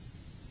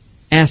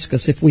asks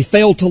us, if we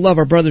fail to love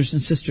our brothers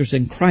and sisters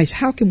in Christ,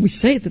 how can we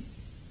say that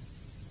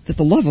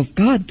the love of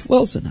God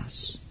dwells in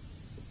us?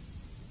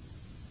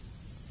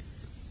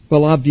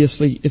 Well,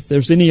 obviously, if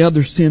there's any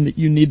other sin that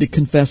you need to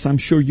confess, I'm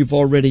sure you've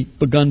already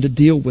begun to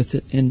deal with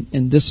it, and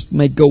this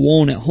may go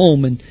on at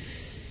home. And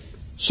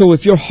so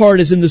if your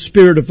heart is in the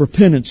spirit of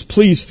repentance,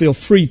 please feel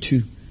free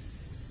to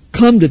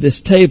come to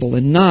this table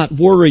and not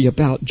worry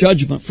about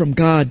judgment from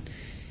God.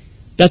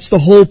 That's the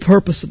whole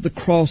purpose of the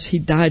cross. He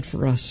died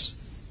for us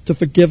to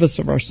forgive us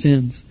of our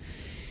sins.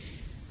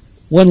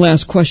 One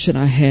last question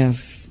I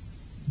have.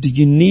 Do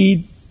you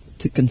need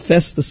to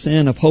confess the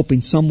sin of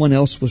hoping someone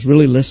else was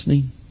really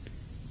listening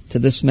to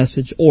this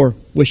message, or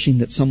wishing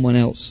that someone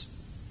else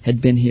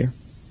had been here?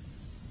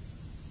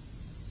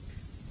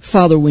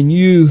 Father, when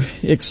you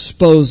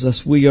expose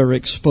us, we are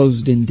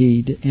exposed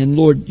indeed. And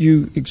Lord,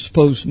 you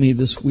exposed me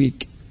this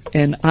week.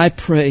 And I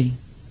pray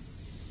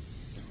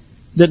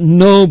that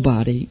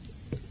nobody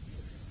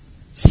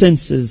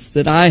senses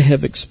that I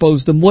have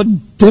exposed them.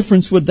 What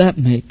difference would that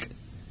make?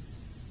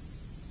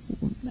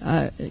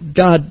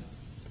 God,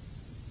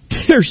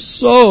 there's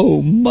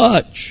so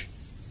much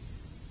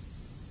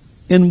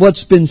in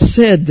what's been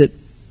said that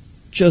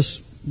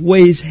just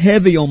weighs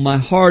heavy on my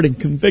heart and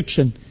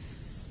conviction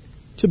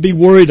to be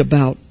worried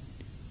about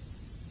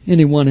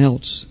anyone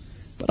else.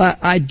 But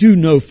I do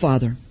know,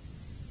 Father,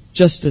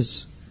 just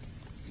as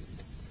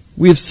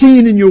we have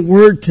seen in your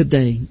word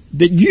today,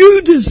 that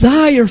you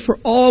desire for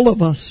all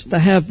of us to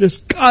have this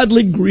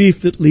godly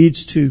grief that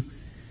leads to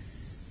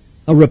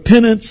a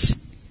repentance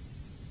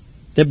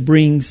that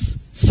brings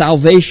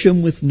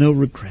salvation with no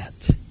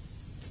regret.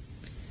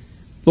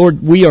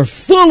 Lord, we are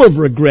full of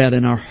regret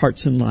in our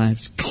hearts and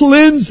lives.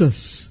 Cleanse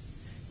us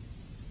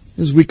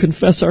as we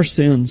confess our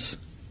sins.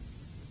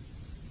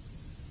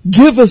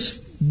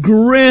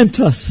 Grant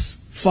us,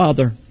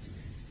 Father,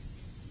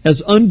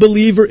 as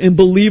unbeliever and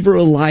believer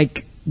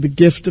alike, the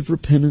gift of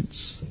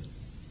repentance.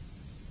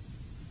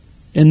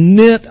 And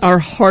knit our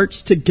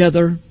hearts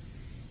together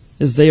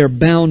as they are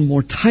bound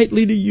more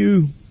tightly to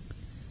you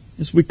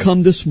as we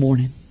come this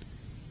morning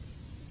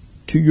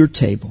to your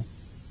table.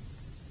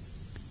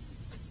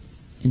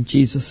 In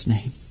Jesus'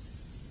 name,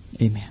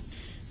 amen.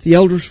 The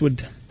elders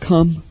would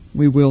come.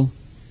 we will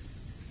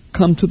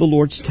come to the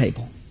Lord's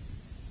table.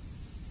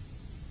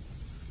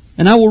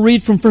 And I will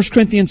read from 1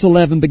 Corinthians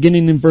 11,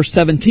 beginning in verse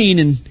 17,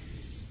 and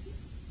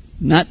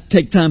not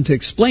take time to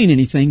explain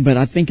anything, but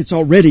I think it's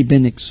already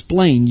been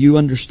explained. You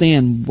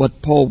understand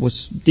what Paul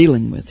was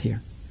dealing with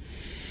here.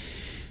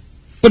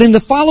 But in the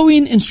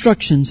following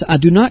instructions I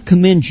do not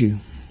commend you,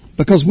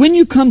 because when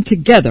you come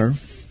together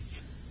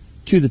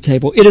to the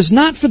table, it is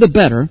not for the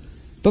better,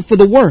 but for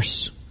the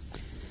worse.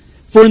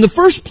 For in the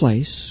first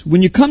place,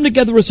 when you come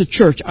together as a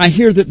church, I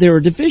hear that there are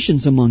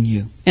divisions among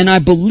you, and I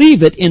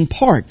believe it in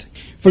part.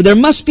 For there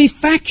must be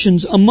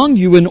factions among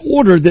you in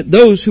order that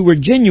those who are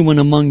genuine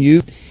among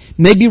you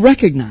may be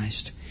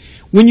recognized.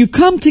 When you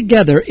come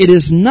together, it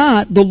is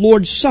not the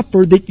Lord's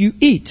Supper that you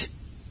eat.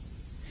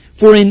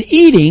 For in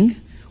eating,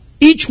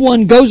 each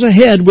one goes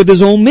ahead with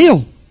his own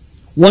meal.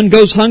 One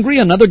goes hungry,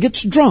 another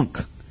gets drunk.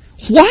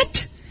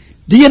 What?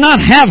 Do you not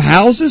have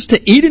houses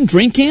to eat and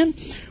drink in?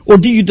 Or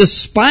do you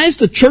despise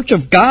the church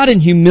of God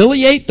and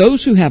humiliate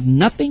those who have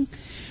nothing?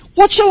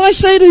 What shall I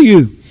say to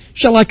you?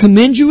 Shall I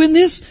commend you in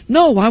this?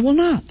 No, I will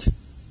not.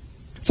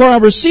 For I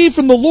received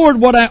from the Lord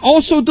what I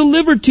also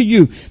delivered to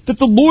you, that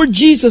the Lord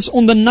Jesus,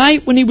 on the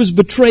night when He was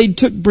betrayed,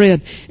 took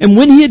bread. And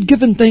when He had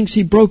given thanks,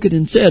 He broke it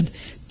and said,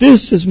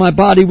 "This is my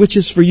body, which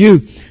is for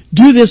you.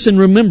 Do this in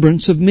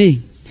remembrance of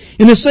me."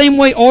 In the same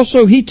way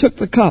also He took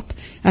the cup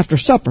after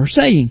supper,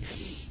 saying,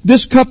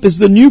 "This cup is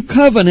the new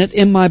covenant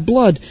in my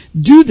blood.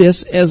 Do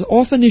this as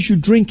often as you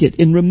drink it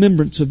in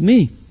remembrance of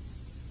me.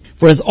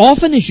 For as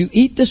often as you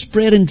eat this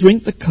bread and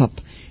drink the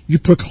cup, you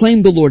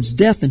proclaim the Lord's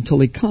death until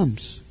He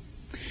comes.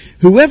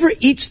 Whoever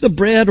eats the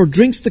bread or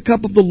drinks the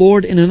cup of the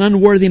Lord in an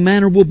unworthy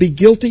manner will be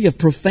guilty of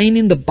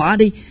profaning the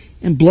body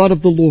and blood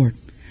of the Lord.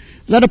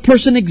 Let a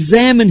person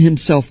examine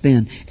himself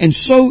then, and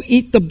so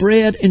eat the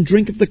bread and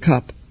drink of the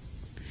cup.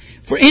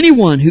 For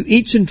anyone who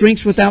eats and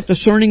drinks without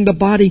discerning the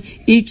body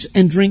eats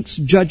and drinks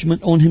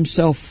judgment on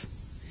himself.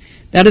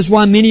 That is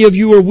why many of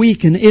you are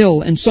weak and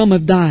ill, and some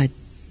have died.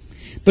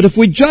 But if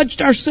we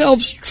judged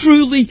ourselves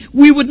truly,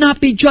 we would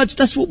not be judged."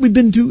 That's what we've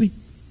been doing.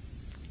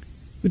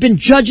 We've been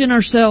judging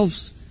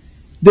ourselves,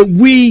 that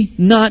we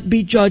not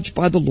be judged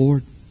by the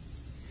Lord.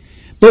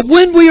 But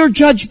when we are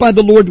judged by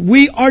the Lord,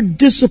 we are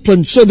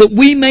disciplined so that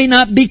we may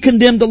not be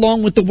condemned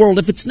along with the world.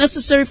 If it's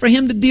necessary for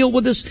Him to deal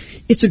with us,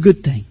 it's a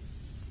good thing,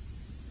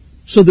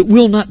 so that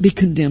we'll not be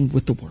condemned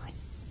with the world.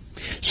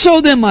 So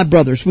then, my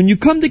brothers, when you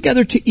come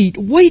together to eat,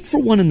 wait for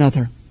one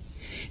another.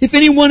 If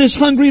anyone is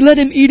hungry, let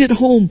him eat at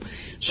home,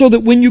 so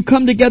that when you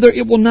come together,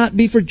 it will not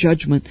be for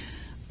judgment.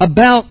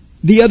 About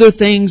the other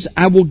things,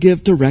 I will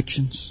give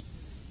directions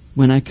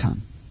when I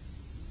come.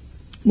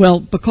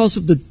 Well, because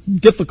of the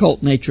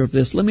difficult nature of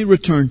this, let me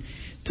return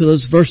to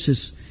those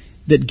verses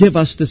that give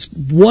us this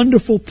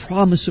wonderful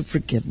promise of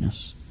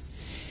forgiveness.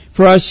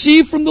 For I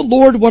received from the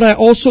Lord what I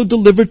also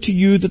delivered to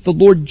you, that the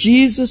Lord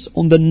Jesus,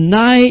 on the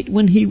night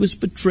when He was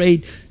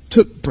betrayed,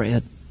 took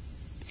bread.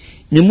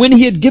 And when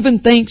He had given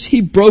thanks,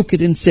 He broke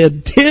it and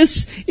said,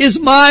 "This is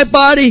my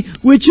body,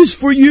 which is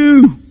for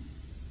you."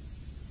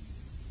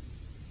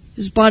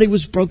 His body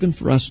was broken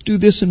for us. "Do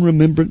this in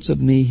remembrance of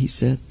me," He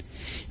said.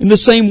 In the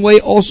same way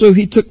also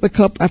He took the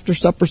cup after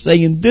supper,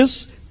 saying,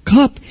 "This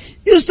cup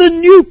is the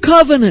new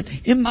covenant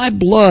in my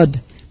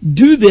blood.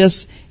 Do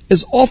this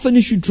as often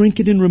as you drink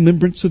it in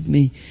remembrance of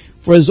me.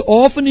 For as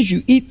often as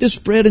you eat this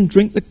bread and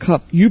drink the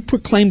cup, you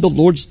proclaim the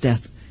Lord's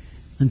death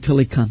until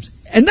He comes."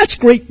 And that's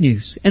great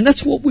news. And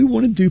that's what we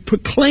want to do.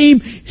 Proclaim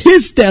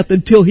His death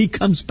until He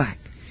comes back.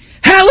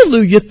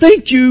 Hallelujah.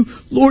 Thank you,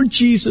 Lord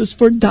Jesus,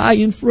 for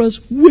dying for us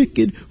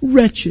wicked,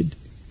 wretched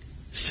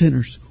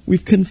sinners.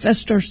 We've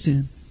confessed our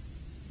sin.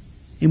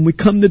 And we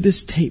come to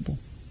this table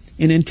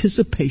in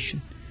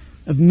anticipation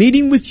of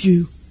meeting with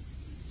you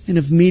and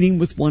of meeting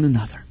with one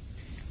another.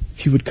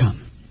 If you would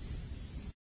come.